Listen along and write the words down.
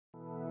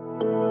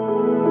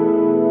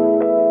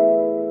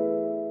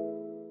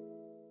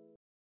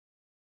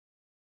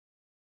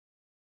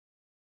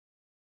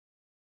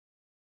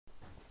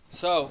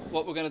So,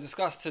 what we're going to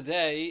discuss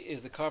today is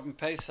the Korban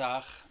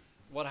Pesach.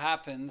 What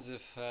happens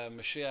if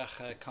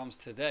Moshiach comes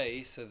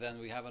today? So then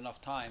we have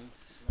enough time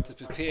to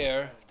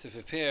prepare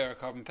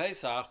Korban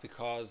Pesach,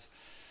 because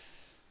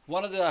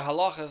one of the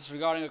halachas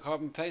regarding a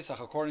Korban Pesach,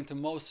 according to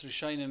most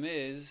Rishonim,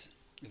 is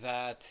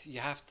that you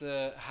have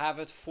to have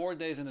it 4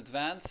 days in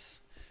advance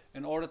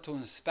in order to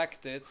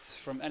inspect it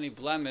from any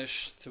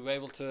blemish, to be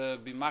able to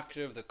be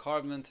makriv the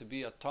carbon, to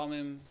be a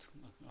tomim,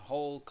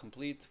 whole,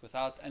 complete,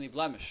 without any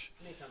blemish.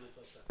 Any tamid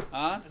like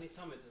that. Any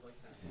tamid is like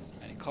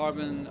that. Any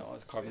carbon, or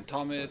carbon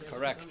tamid,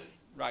 correct.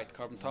 Right,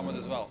 carbon tamid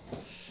as well.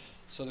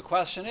 So the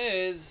question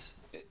is,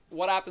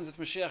 what happens if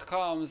Moshiach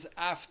comes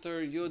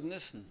after Yud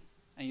Nisan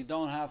and you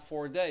don't have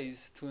 4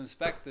 days to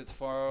inspect it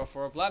for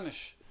a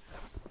blemish?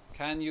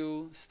 Can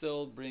you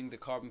still bring the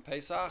Korban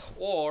Pesach,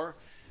 or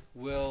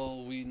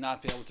will we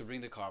not be able to bring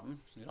the carbon?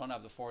 You don't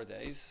have the 4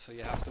 days, so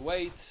you have to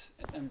wait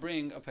and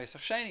bring a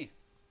Pesach Sheni.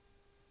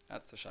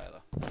 That's the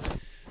shaila.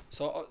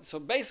 So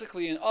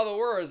basically, in other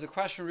words, the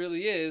question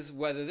really is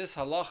whether this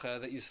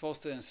halacha that you're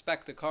supposed to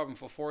inspect the carbon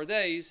for 4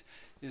 days,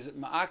 is it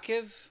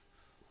ma'akiv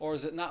or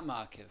is it not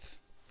ma'akiv?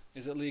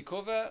 Is it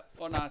li'ikuva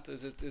or not?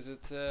 Is it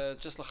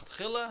just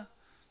l'chatchila?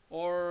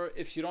 Or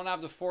if you don't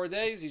have the 4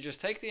 days, you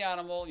just take the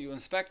animal, you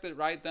inspect it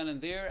right then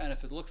and there, and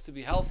if it looks to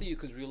be healthy, you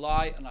could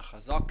rely on a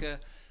chazakah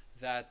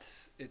that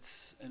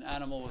it's an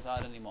animal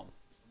without any mum.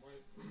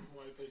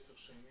 Why Pesach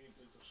Sheni?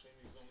 Pesach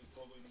Sheni is only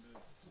following the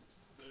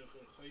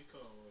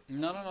Chayka?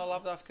 No,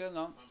 lav dafka,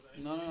 no.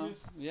 No.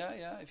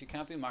 Yeah. If you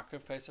can't be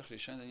makriv Pesach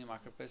Rishon, then you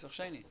makriv Pesach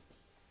Sheni.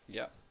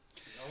 Yeah.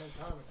 The only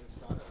time is if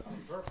it's done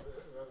on purpose, if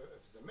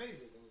it's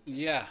amazing.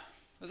 Yeah.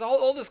 There's a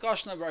whole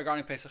discussion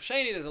regarding Pesach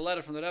Sheni. There's a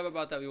letter from the Rebbe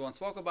about that. We once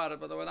spoke about it,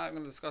 but we're not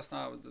going to discuss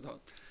now.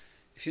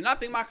 If you're not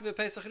being makriv the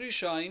Pesach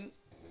Rishon,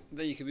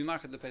 then you can be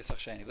makriv the Pesach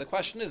Sheni. The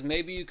question is,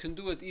 maybe you can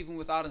do it even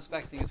without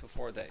inspecting it for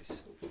 4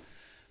 days.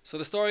 So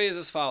the story is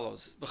as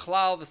follows.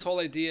 B'chlal, this whole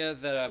idea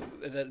that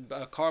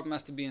a carbon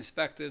has to be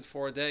inspected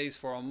 4 days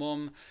for a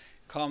mum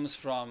comes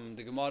from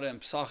the Gemara in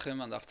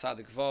Pesachim and Daf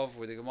Tzadik Vav,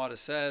 where the Gemara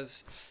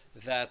says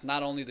that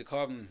not only the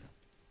carbon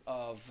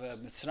of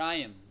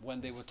Mitzrayim,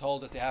 when they were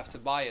told that they have to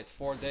buy it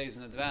 4 days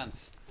in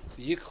advance,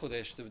 the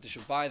Yikchudesh, they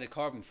should buy the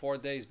carbon 4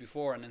 days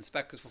before and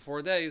inspect it for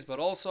 4 days, but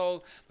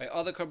also by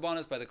other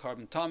carbonas, by the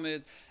carbon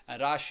tamid,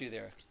 and Rashi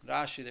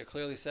there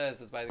clearly says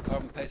that by the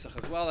carbon Pesach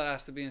as well, it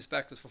has to be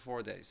inspected for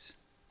 4 days.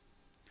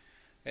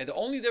 Okay, the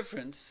only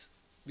difference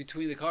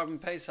between the Korban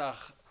Pesach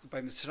by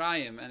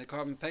Mitzrayim and the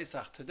Korban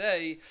Pesach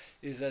today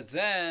is that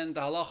then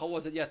the halacha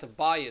was that you had to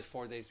buy it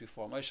 4 days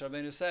before. Moshe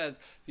Rabbeinu said,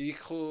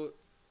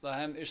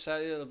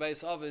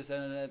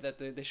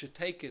 that they should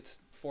take it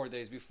 4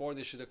 days before,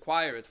 they should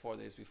acquire it 4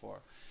 days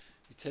before.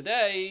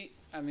 Today,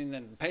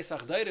 in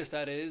Pesach Deiris,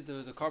 that is,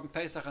 the Korban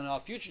Pesach and our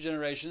future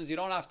generations, you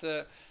don't have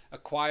to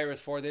acquire it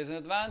 4 days in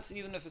advance,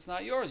 even if it's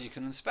not yours. You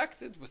can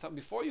inspect it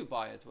before you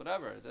buy it,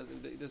 whatever.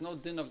 There's no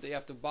din of that you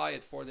have to buy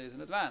it 4 days in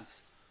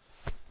advance.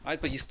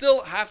 Right? But you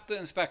still have to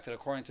inspect it,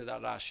 according to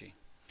that Rashi.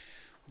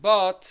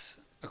 But,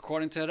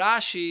 according to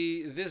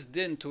Rashi, this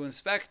din to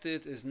inspect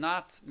it is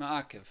not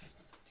ma'akiv.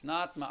 It's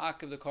not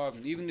ma'akiv the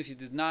carbon. Even if you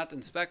did not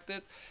inspect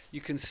it,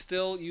 you can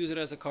still use it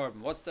as a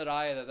carbon. What's the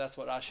raya that's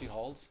what Rashi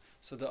holds?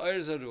 So the Oyer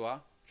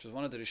Zerua, which is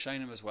one of the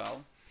Rishonim as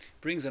well,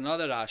 brings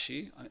another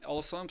Rashi,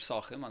 also in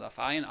Pesachim, on Daf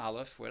Ayin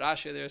Aleph, where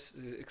Rashi there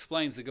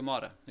explains the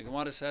Gemara. The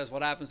Gemara says,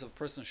 what happens if a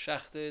person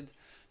shechted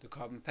the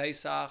Korban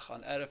Pesach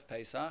on Erev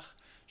Pesach,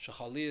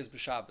 shechali is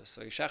b'Shabbos.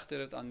 So he shechted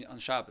it on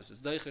Shabbos.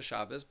 It's Deiche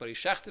Shabbos, but he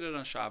shechted it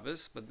on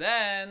Shabbos, but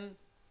then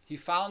he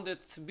found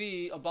it to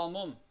be a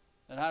balmum.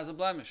 It has a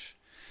blemish.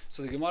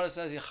 So the Gemara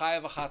says,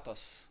 Yechayev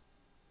achatos.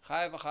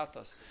 Chayev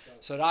achatos.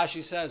 So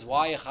Rashi says,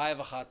 why Yechayev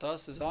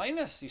achatos? Is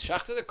oinus. He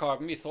shechted the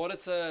carbon, he thought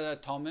it's a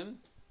tomim,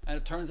 and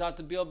it turns out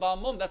to be a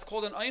balmum. That's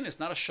called an oinus,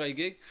 not a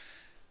shaygig.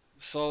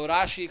 So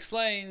Rashi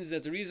explains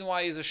that the reason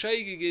why he's a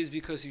shaygig is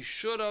because he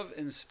should have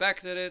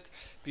inspected it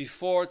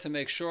before to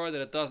make sure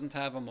that it doesn't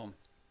have a mum.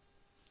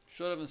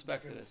 Should have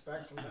inspected it.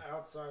 Inspect from the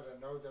outside and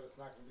know that it's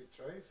not going to be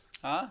treif?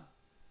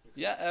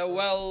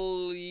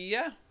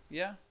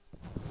 Yeah.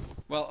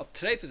 Well, a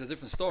treif is a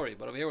different story,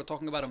 but over here we're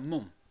talking about a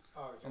mum.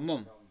 A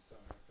mum.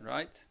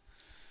 Right?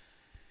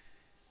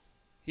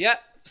 Yeah,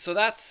 so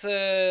that's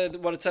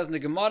what it says in the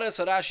Gemara.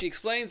 So Rashi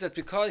explains that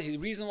because the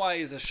reason why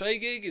he's a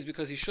shaygig is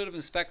because he should have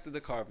inspected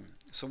the carbon.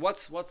 So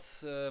what's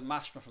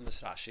mashma from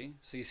this Rashi?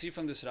 So you see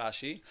from this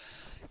Rashi,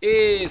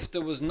 if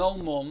there was no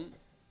mum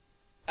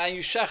and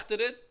you shechted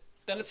it,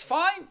 then it's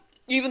fine,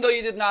 even though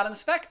you did not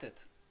inspect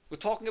it. We're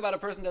talking about a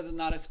person that did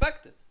not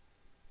inspect it.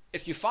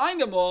 If you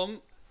find a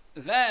mum,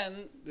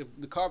 then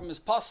the carbon is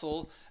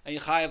puzzle and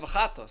you chayav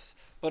achatos.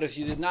 But if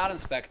you did not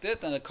inspect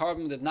it and the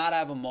carbon did not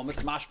have a mum,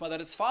 it's mashma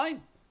that it's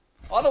fine.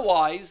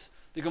 Otherwise,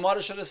 the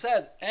Gemara should have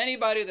said,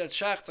 anybody that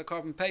shechts a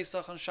Korban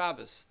Pesach on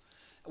Shabbos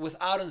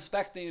without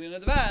inspecting it in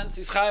advance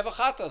is chayav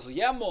achatos.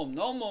 Yeah, mum,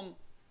 no mum,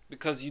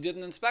 because you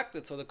didn't inspect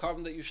it. So the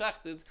carbon that you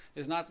shechted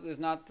is not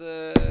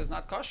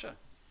kosher.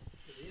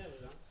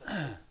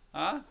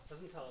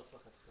 Doesn't tell us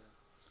what.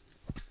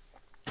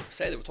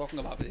 Say that we're talking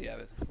about the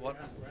Yavid. What?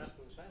 We're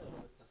asking the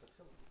Shiloh.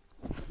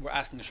 we're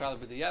asking the Shaila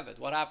b'diavad.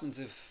 What happens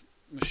if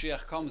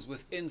Moshiach comes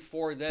within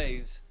 4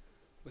 days?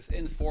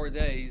 Within 4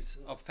 days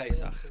of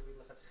Pesach.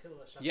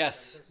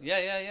 Yes.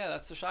 Yeah.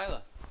 That's the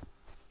Shaila.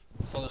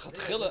 So the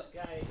Chatchila. This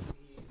guy,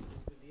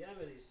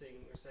 he's saying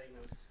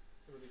that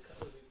it would be.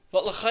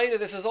 But l'chayda,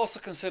 this is also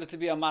considered to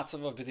be a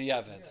matzav of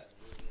b'diavad.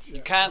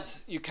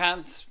 You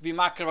can't be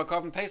makar of a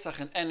Korban Pesach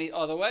in any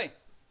other way.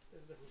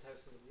 There's different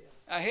types of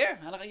b'diavad. I hear,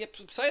 and you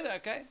say that,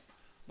 okay.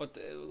 But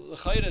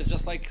l'chayda is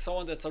just like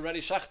someone that's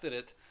already shechted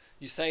it.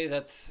 You say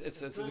that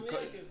it's not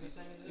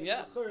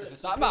yeah. ma'akiv, If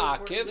it's not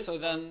ma'akiv, so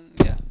then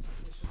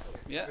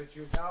yeah. But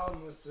you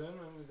down listen,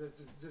 and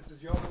this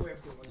is your way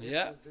of doing it.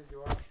 Yeah. This is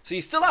your- So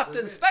you still have to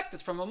inspect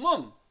it from a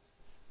mum,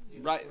 You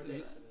need right? 4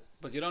 days for this.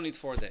 But you don't need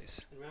 4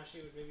 days. And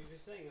Rashi would maybe be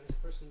saying that this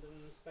person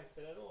didn't inspect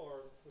it at all, or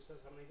who says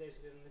how many days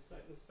he didn't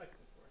inspect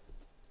it for.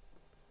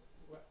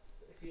 What,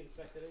 if he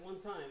inspected it one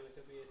time, it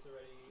could be it's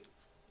already.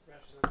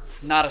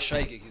 Rashi's Not a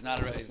shaygig. He's not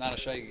a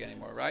shaygig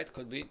anymore, right?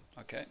 Could be.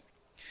 Okay.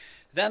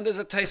 Then there's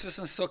a Tosfos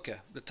in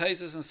Sukkah. The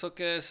Tosfos in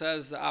Sukkah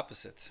says the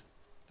opposite.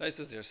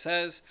 Tosfos there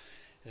says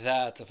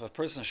that if a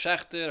person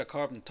shechted a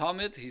Karbon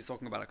Tamid, he's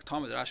talking about a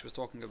Tamid. Rashi was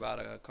talking about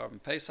a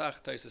Korban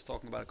Pesach. Tosfos is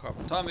talking about a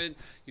Karbon Tamid.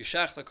 You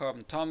shecht a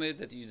Karbon Tamid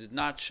that you did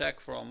not check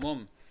for a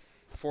mum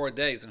 4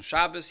 days on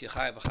Shabbos, you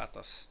chayav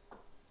v'chatas.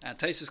 And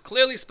Tosfos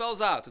clearly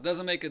spells out, it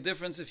doesn't make a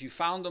difference if you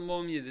found a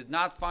mum, you did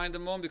not find a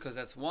mum, because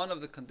that's one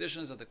of the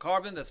conditions of the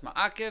carbon, that's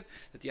ma'akiv,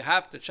 that you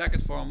have to check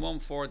it for a mum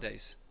 4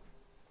 days.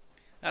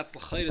 That's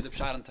l'chayda the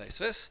pshat in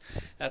Tosfos.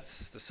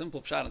 That's the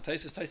simple pshat in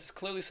Tosfos. Tosfos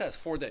clearly says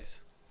 4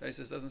 days.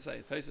 Tosfos doesn't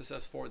say. Tosfos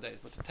says 4 days.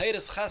 But the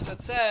Teres Chesed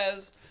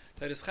says,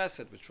 Teres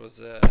Chesed, which was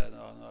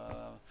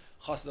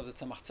Chesed of the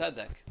Tzemach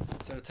Tzedek.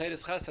 So the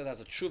Teres Chesed has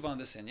a tshuva on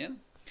this inyan,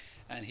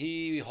 and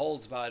he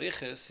holds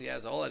ba'arichis, he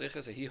has all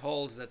arichis, and he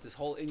holds that this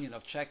whole inyan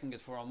of checking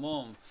it for a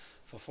mum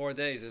for 4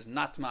 days is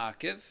not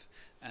ma'akiv,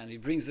 and he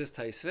brings this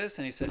Tosfos,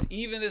 and he says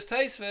even this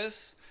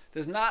Tosfos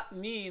does not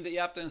mean that you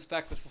have to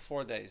inspect it for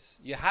 4 days.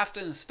 You have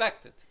to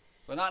inspect it,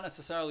 but not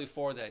necessarily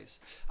 4 days.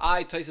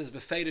 Tosfos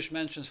Befedish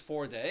mentions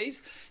 4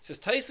 days. He says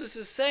Tosfos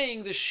is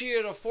saying the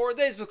shear of 4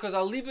 days because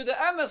aliba de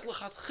emes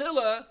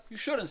l'chatchila you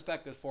should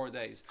inspect it 4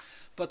 days.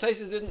 But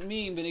Tosfos didn't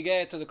mean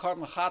benigay to the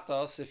Karbon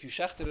Chatas if you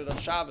shechted it on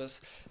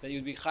Shabbos that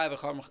you'd be chayv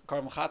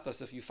Karbon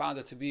Chatas if you found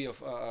it to be of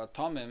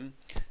tomim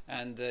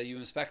and you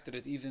inspected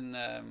it even.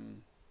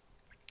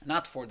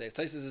 Not 4 days.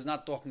 Tosfos is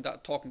not talking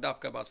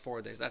dafka about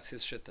 4 days. That's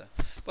his shitta.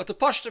 But the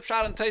pashut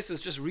pshat in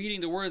Tosfos, just reading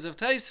the words of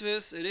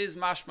Tosfos, it is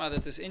mashma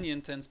that this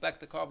inyan to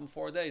inspect the carbon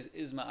 4 days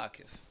is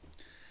ma'akiv.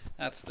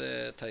 That's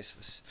the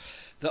Tosfos.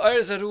 The Or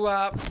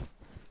Zarua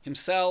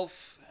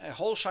himself, a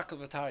whole shakel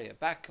v'tarya,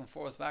 back and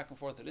forth.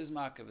 It is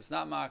ma'akiv. It's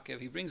not ma'akiv.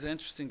 He brings an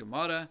interesting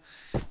Gemara,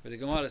 where the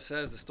Gemara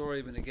says the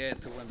story when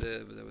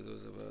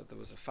there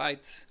was a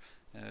fight,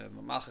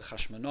 Malchus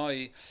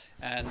Hashmonai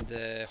and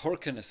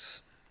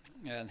Hyrcanus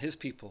and his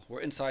people were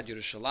inside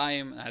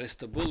Yerushalayim, and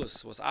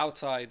Aristobulus was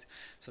outside.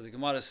 So the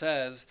Gemara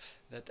says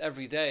that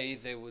every day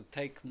they would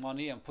take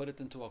money and put it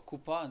into a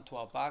kupa, into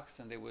a box,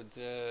 and they would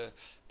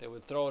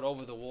throw it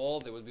over the wall.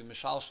 They would be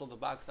mishalshal the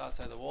box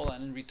outside the wall,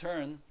 and in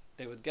return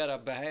they would get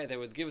they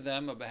would give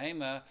them a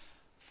behema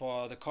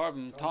for the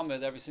carbon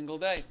tamid every single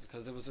day,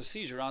 because there was a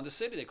siege around the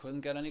city. They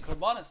couldn't get any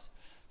karbonis.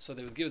 So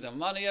they would give them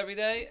money every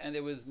day, and they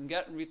would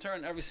get in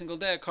return every single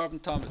day a carbon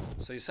tamid.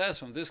 So he says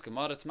from this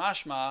Gemara, it's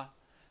mashma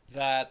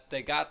that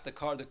they got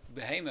the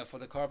behemoth for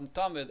the carbon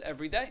tamid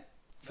every day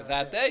for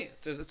that day.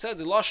 It said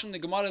the lashon the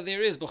Gemara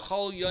there is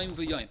b'chol yom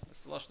v'yom.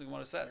 That's the lashon the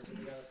Gemara says.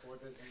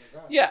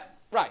 Yeah,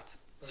 right.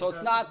 But so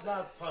it's not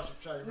pashut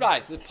pshat.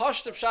 right. The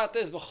pashut pshat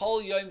is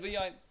b'chol yom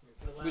v'yom,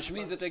 which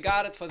means that they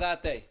got it for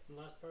that day. The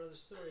last part of the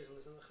story is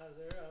when the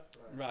Chazir up.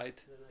 Right.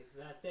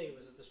 Then that day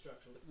was a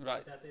destruction. But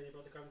Right. That day they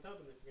brought the carbon top,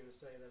 and if you're going to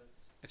say that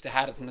it's. If they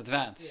had it in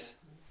advance.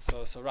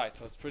 Yeah. So right.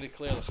 So it's pretty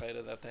clear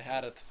l'chayda that they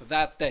had it for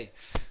that day.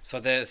 So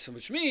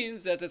which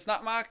means that it's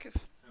not ma'akiv.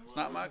 It's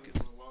not ma'akiv.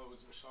 While it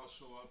was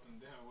mishalshal up and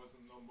down, it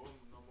wasn't no more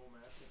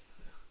ma'akiv.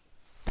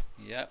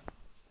 Yeah.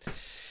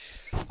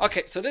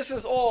 Okay, so this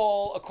is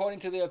all according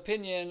to the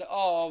opinion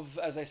of,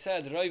 as I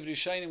said, Rav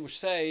Rishonim, which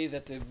say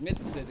that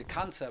the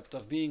concept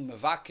of being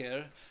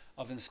mevaker,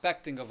 of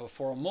inspecting of a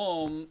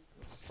formum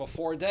for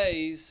 4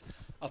 days,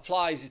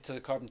 applies to the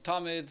carbon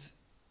tamid,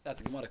 that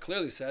the Gemara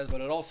clearly says,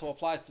 but it also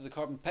applies to the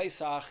Korban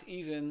Pesach,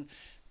 even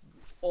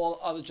all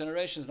other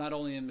generations, not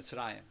only in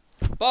Mitzrayim.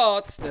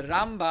 But the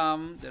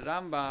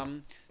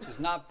Rambam does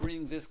not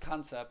bring this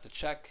concept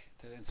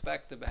to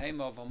inspect the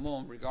behemoth of a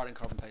mum regarding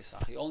Korban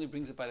Pesach. He only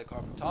brings it by the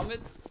Korban Tamid.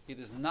 He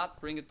does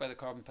not bring it by the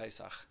Korban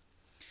Pesach.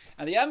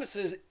 And the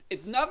emphasis is,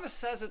 it never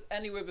says it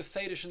anywhere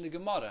befedish in the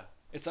Gemara.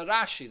 It's a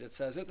Rashi that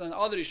says it, and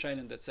other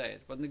Rishonim that say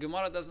it. But the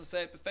Gemara doesn't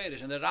say it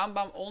befedish. And the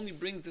Rambam only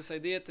brings this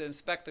idea to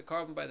inspect the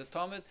carbon by the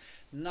Tamid,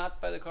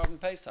 not by the Korban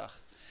Pesach.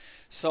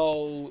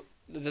 So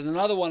there's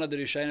another one of the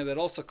Rishonim that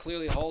also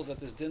clearly holds that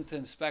this din to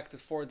inspect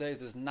it 4 days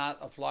does not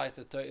apply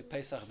to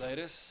Pesach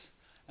Deiris,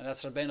 and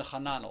that's Rabbeinu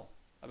Hananel.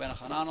 Rabbeinu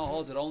Hananel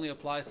holds it only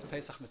applies to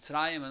Pesach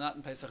Mitzrayim and not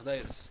in Pesach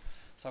Deiris.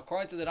 So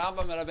according to the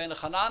Rambam and Rabbeinu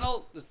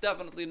Hananel, there's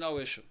definitely no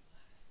issue.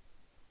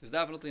 There's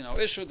definitely no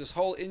issue. This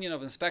whole inyan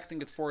of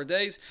inspecting it 4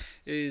 days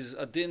is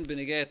a din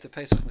b'negei to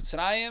Pesach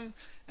Mitzrayim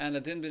and a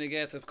din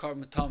b'negei to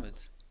Korban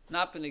Tamid.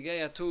 Not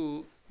b'negei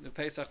to the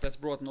Pesach that's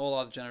brought in all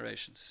other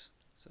generations.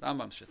 It's the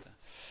Rambam Shitta.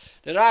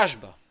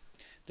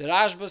 The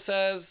Rashba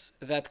says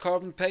that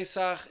Korban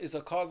Pesach is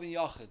a Korban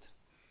Yachid.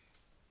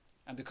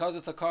 And because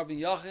it's a Korban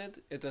Yachid,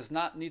 it does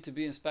not need to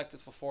be inspected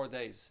for 4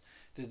 days.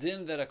 The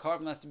din that a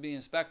Korban has to be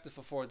inspected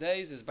for 4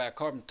 days is by a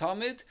Korban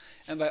Tamid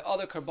and by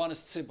other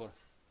Karbonis Tzibur,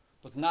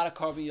 but not a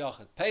Korban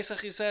Yachid.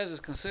 Pesach, he says, is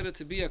considered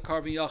to be a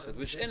Korban Yachid,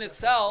 which in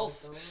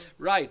itself,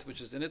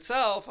 which is in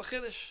itself a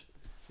Chiddush.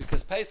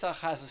 Because Pesach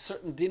has a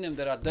certain dinim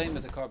that are daim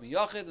with the Korban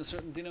Yachid and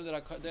certain dinim that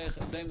are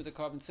daim with the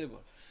Korban Tzibur.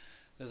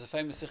 There's a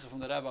famous sikha from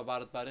the Rebbe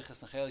about it,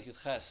 Barichas and Chelik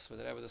Yud Ches, where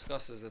the Rebbe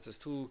discusses that there's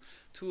two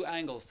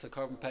angles to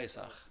Korban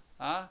Pesach.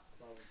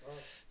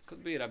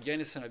 Could be Rabbi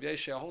Yenis and Rabbi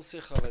Yeshua, a whole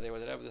sikha over there where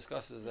the Rebbe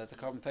discusses that the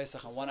Korban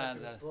Pesach on one hand.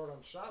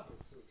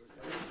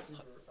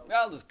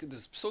 Well, there's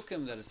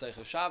psukim that it's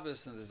Teichel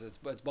Shabbos, and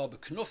it's Baba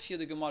Knufya,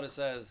 the Gemara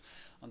says.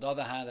 On the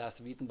other hand, it has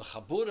to be eaten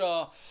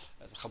b'chabura.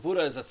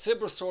 Chabura is a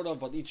tzibur sort of,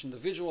 but each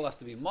individual has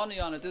to be money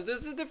on it.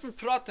 There's a different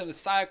pratim.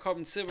 It's Tzayir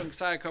Korban Tzibur and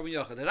Tzayir Korban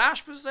Yochid. The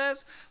Rashba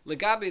says,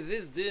 Legabi,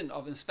 this din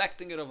of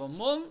inspecting it of a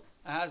mum,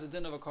 it has a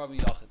din of a Korban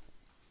Yochid.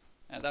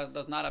 And that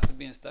does not have to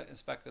be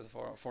inspected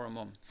for a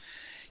mum.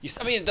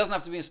 It doesn't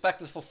have to be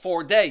inspected for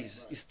 4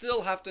 days. You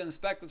still have to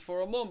inspect it for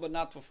a mum, but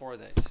not for 4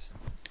 days.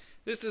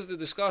 This is the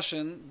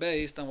discussion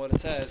based on what it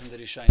says in the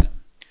Rishonim.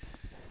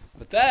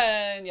 But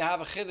then you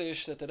have a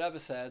chiddush that the Rebbe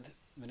said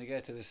when you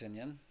get to this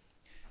inyan.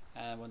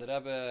 And when the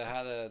Rebbe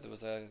had there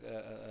was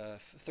a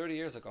 30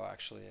 years ago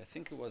actually, I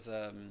think it was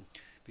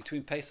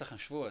between Pesach and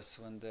Shavuos,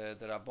 when the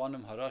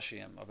Rabbanim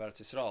Harashim of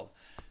Eretz Yisrael,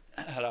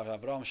 Rav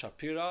Avraham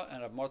Shapira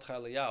and Rav Mordechai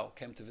Eliyahu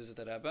came to visit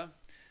the Rebbe.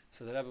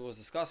 So the Rebbe was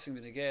discussing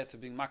when you get to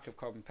being Makriv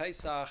Korban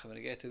Pesach, when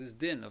you get to this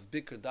din of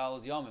Bikr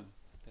Dalad Yomim,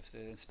 if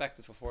they inspect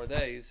it for 4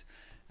 days.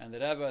 And the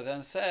Rebbe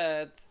then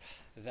said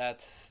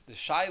that the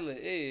shaila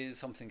is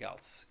something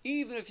else.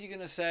 Even if you're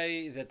going to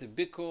say that the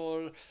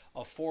bikur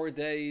of 4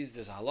 days,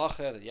 there's a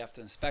halacha that you have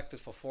to inspect it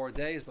for 4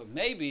 days, but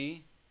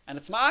maybe, and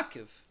it's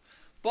ma'akiv,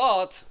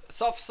 but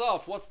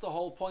sof, what's the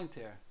whole point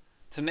here?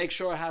 To make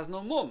sure it has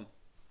no mum.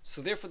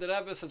 So therefore the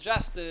Rebbe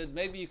suggested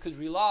maybe you could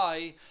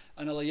rely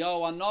on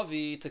Eliyahu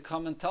Navi to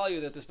come and tell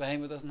you that this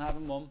behemoth doesn't have a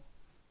mum,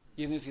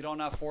 even if you don't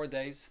have 4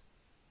 days.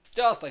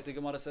 Just like the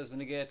Gemara says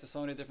when you get to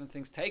so many different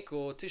things,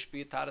 Teiko,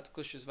 Tishbi, Taretz,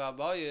 Kushis,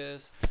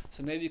 V'abayis.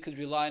 So maybe you could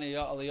rely on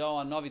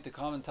Eliyahu Navi to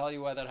come and tell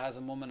you whether it has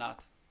a mum or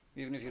not,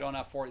 even if you don't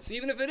have 4. So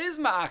even if it is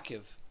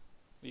ma'akiv,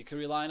 you could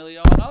rely on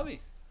Eliyahu Navi.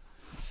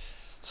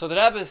 So the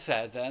Rebbe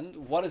said then,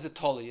 what is it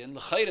totally in?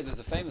 L'chayre, there's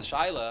a famous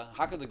shaila.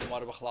 How could the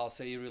Gemara B'chalal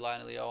say you rely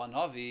on Eliyahu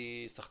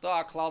Navi?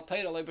 Stachda, klal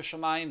teira le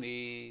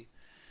b'shamayimi.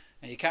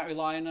 And you can't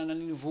rely on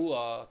any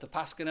nevuah to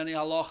paskin any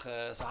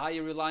halacha. So how are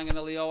you relying on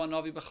Eliyahu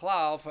Navi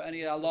B'chalal for any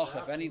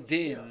halacha, for any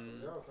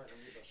din?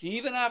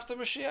 Even after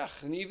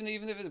Moshiach, and even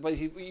if it's, but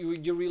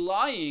you're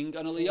relying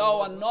on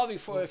Eliyahu Navi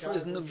for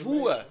his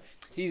nevuah.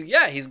 He's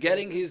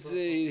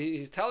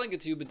telling it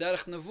to you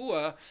b'derech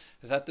nevuah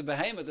that the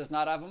behemoth does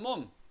not have a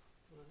mum.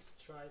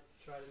 Tried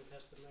and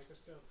tested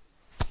microscope.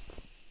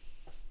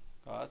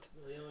 What?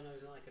 Eliyahu Navi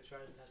is not like a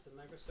tried and tested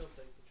microscope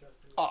that you can trust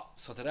him.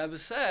 So the Rebbe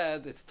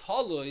said it's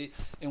talui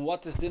in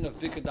what this din of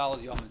Bikr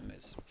Dalad Yomim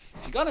is.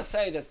 If you're going to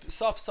say that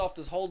sof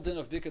this whole din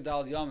of Bikr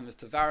Dalad Yomim is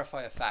to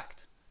verify a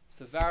fact, it's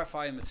to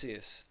verify a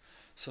metzius,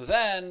 so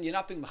then you're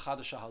not being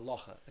mechadash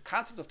halacha. The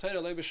concept of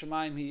Torah Lei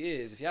B'Shamayim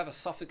is if you have a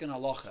suffix in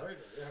halacha,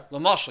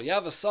 l'mashal, you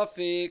have a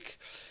suffix,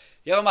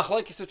 you have a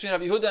machlokes between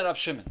Rabbi Yehuda and Rabbi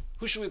Shimon.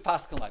 Who should we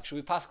paskin like? Should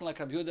we paskin like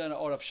Rabbi Yehuda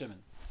or Rabbi Shimon?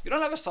 You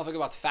don't have a suffix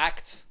about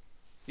facts.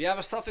 You have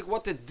a suffix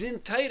what the din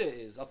Torah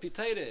is, Al Pi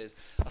Torah is.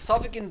 A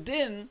suffix in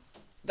din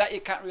that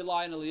you can't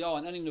rely on Eliyahu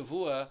and any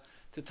nevuah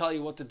to tell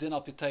you what the din Al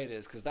Pi Torah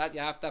is, because that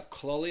you have to have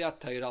kloli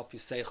Torah Al Pi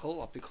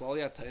Seichel, Al Pi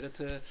kloli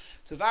Torah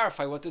to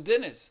verify what the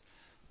din is.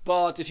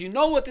 But if you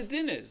know what the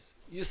din is,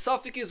 your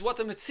suffix is what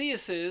the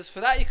metzius is. For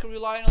that you can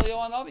rely on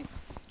Eliyahu Navi.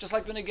 Just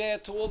like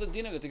Benegea to all the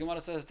din of it. The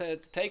Gemara says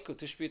Teiku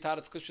Tishbi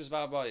Taretz Kushis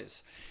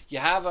V'abayis. You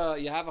have a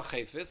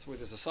chayfetz where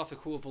there's a suffix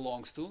who it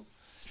belongs to.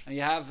 And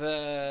you have,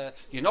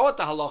 you know what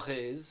the halacha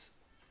is.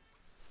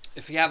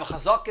 If you have a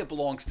chazak, it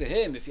belongs to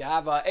him. If you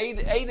have a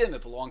edim,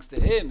 it belongs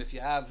to him. If you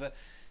have,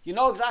 you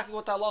know exactly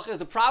what the halacha is.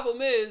 The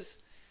problem is,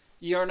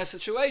 you're in a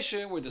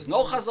situation where there's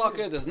no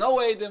chazaka, there's no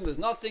edim, there's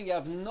nothing. You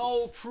have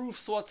no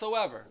proofs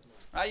whatsoever.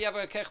 Right? You have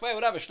a kechbei,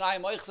 whatever,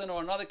 shnayim oichzen,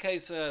 or another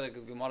case, the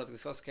Gemara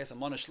discusses a case of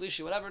mana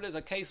shlishi, whatever it is,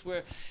 a case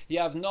where you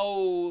have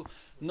no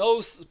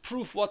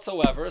proof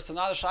whatsoever. So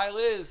now the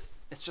shaila is,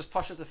 it's just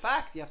pasha the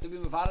fact. You have to be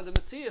mevada the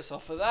metzia. So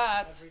for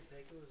that,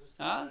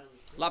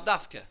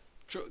 labdafke,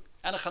 true,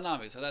 and a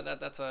chanami. So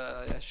that's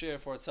a share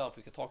for itself.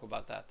 We could talk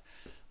about that.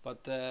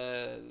 But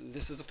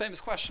this is a famous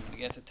question. When you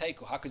get to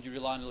Teiku, how could you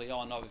rely on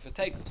Eliyahu Navi for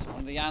Teiku? So one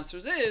of the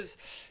answers is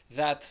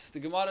that the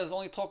Gemara is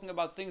only talking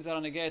about things that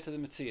are negayah to the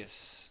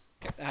Metzias.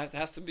 It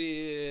has to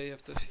be, you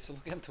have to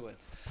look into it.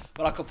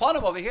 But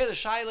Akapanim over here, the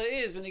Shaila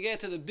is, when you get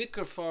to the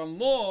Bikr for a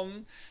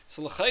Mum,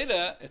 so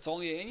L'chayda, it's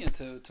only a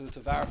Inyan to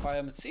verify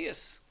a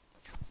Metzias.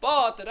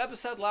 But the Rebbe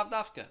said Lav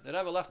Dafka. The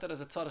Rebbe left it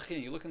as a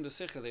Tzarechim. You look in the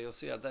Sikha there, you'll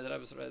see the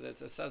Rebbe it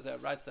says there,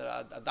 it writes there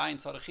a Dain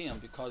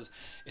Tzarechim, because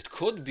it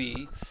could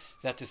be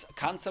that this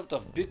concept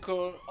of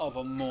Bikr of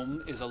a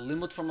Mum is a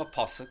limit from a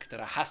Pasuk,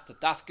 that it has to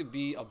Dafka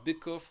be a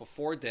Bikr for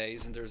 4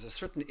 days, and there's a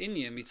certain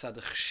Inyan, mitzad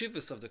the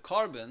Chshivas of the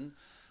Karbon.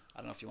 I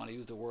don't know if you want to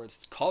use the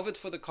words covet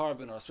for the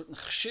Karbon, or a certain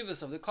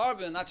chshivas of the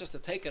Karbon, not just to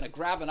take and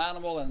grab an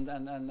animal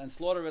and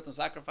slaughter it and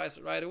sacrifice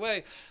it right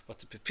away, but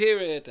to prepare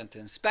it and to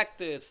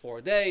inspect it 4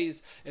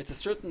 days. It's a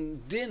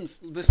certain din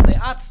b'fnei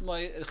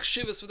atzmai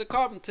chshivas for the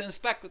Karbon to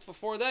inspect it for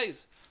 4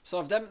 days. So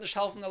if them nicht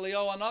helfen the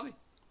Eliyahu Hanavi,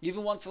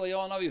 even once the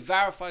Eliyahu Hanavi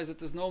verifies that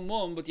there's no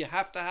mum, but you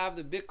have to have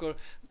the bikur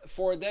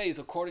 4 days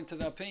according to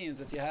the opinions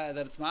that you had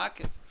that it's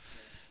ma'akiv.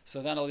 So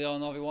then Eliyahu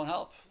Hanavi won't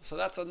help. So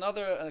that's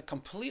another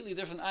completely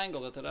different angle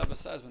that the Rebbe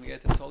says when you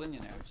get to this whole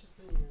Inyan here. Which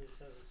opinion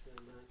says it's going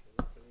to be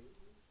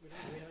we don't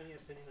have any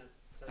opinion that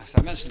says...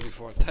 As I mentioned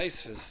before,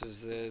 Taisvis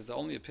is the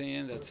only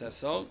opinion that says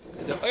so.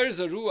 The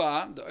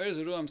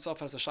Zerua himself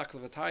has the Shakal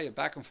V'Tarya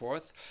back and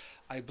forth.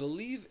 I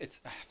believe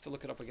it's... I have to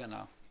look it up again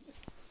now.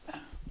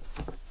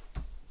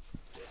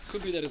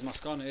 Could be that his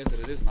maskana is that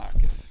it is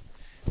Markif.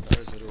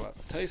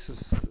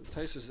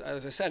 Taisvis,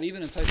 as I said,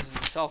 even in Taisvis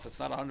itself, it's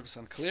not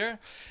 100% clear.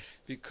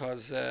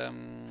 Because,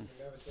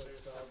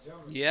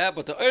 yeah,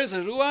 but the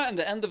Zerua, in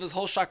the end of his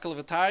whole Shakal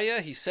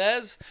V'Tarya, he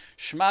says,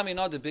 Shma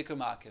Mina de Bikr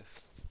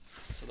Makif.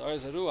 So the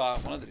Zerua,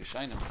 one of the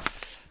Rishayim,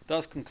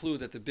 does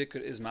conclude that the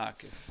Bikr is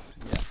Makif.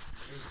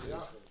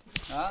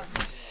 Yeah.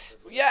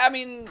 Yeah, I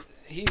mean,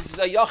 he's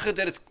a Yachid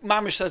that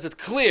Mamish says it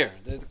clear.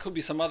 There could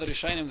be some other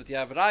Rishayim that you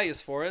have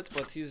Rayas for it,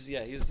 but he's the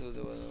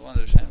one of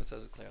the Rishayim that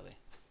says it clearly.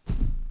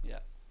 Yeah.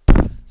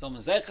 So,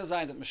 Mezeicha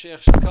Zayin that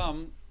Moshiach should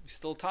come, there's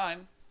still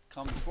time.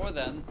 Come before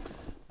then,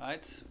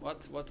 right?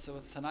 What's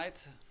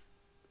tonight?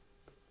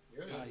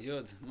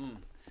 Yud.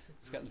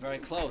 It's getting very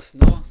close.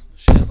 No,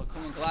 Mashiach will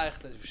come gleich.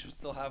 That you should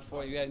still have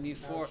 4. You need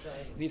 4.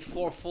 You need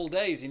 4 full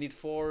days. You need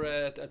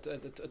 4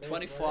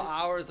 24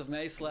 hours of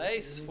Meis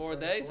Leis. 4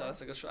 days. That's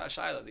like a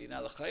Shaila. You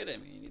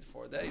need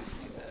 4 days.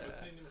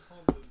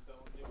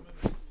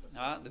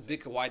 The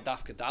big white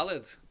dafka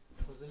dalid.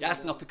 You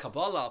ask me not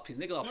Kabbalah,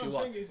 Nigla,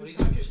 what?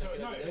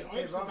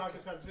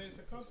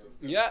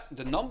 Yeah,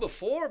 the number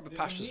 4, but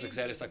Pashtus is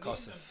Xeris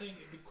Akosov. I'm saying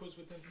because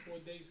within 4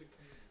 days it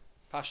can...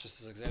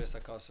 Pashtus is Xeris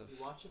Akosov. You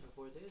watch it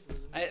for 4 days?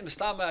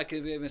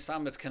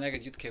 Mistam it's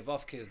connected Yud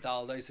Kevavke,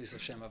 Dal Daisis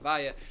of Shem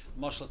Avaya.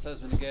 Moshiach says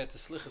when you get to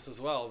Slichas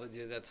as well,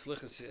 that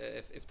Slichas,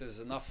 if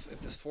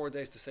there's 4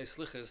 days to say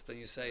Slichas, then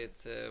you say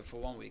it for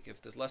 1 week.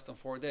 If there's less than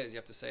 4 days, you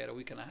have to say it a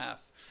week and a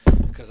half.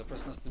 Because a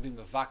person has to be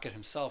Mevakir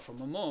himself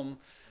from a mum.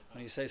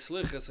 When you say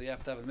slicha, so you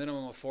have to have a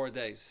minimum of 4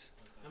 days.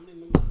 How many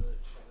mums are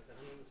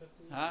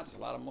there? It's a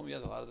lot of mum.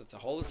 Yes, it's a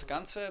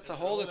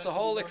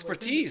whole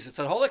expertise. It's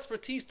a whole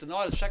expertise to know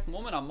how to check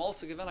mum and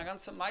amalsa given a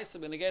ganze meise.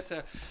 When you get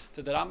to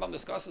the Rambam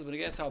discusses, when you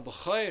get to a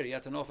b'choir, you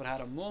have to know if it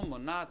had a mum or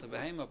not. A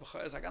behema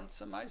b'choir is a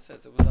ganze meise.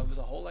 It was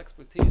a whole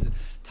expertise.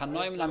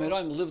 Tanoim and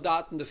Amiroim lived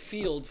out in the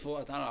field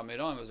for.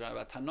 Amiroim was right,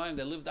 but Tanoim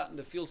they lived out in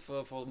the field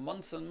for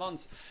months and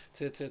months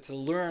to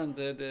learn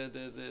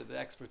the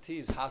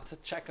expertise how to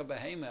check a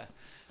behema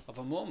of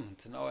a mum,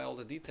 to know all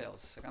the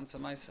details. A ganze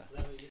meise.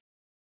 You